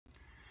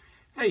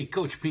Hey,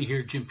 Coach P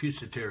here, Jim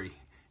Pusateri.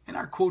 And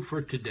our quote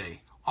for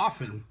today: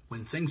 often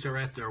when things are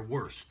at their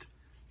worst,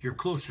 you're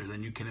closer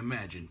than you can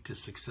imagine to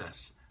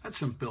success. That's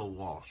from Bill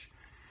Walsh.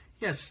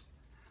 Yes,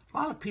 a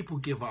lot of people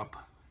give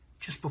up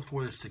just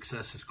before the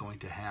success is going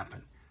to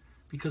happen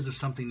because of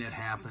something that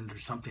happened or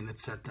something that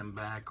set them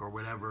back or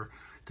whatever.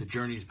 The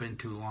journey's been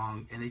too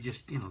long and they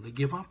just, they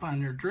give up on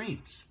their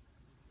dreams.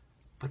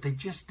 But they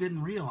just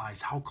didn't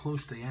realize how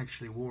close they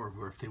actually were,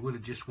 where if they would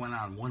have just went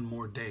on one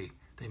more day,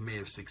 they may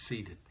have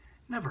succeeded.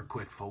 Never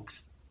quit,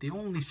 folks. The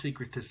only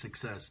secret to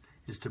success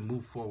is to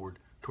move forward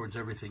towards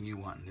everything you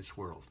want in this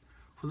world.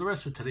 For the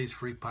rest of today's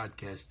free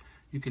podcast,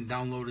 you can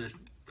download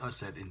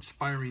us at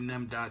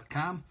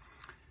inspiringthem.com,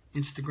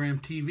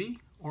 Instagram TV,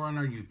 or on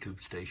our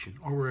YouTube station,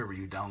 or wherever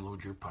you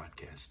download your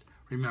podcast.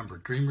 Remember,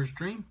 dreamers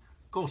dream,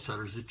 goal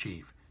setters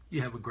achieve.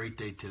 You have a great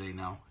day today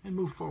now, and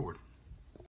move forward.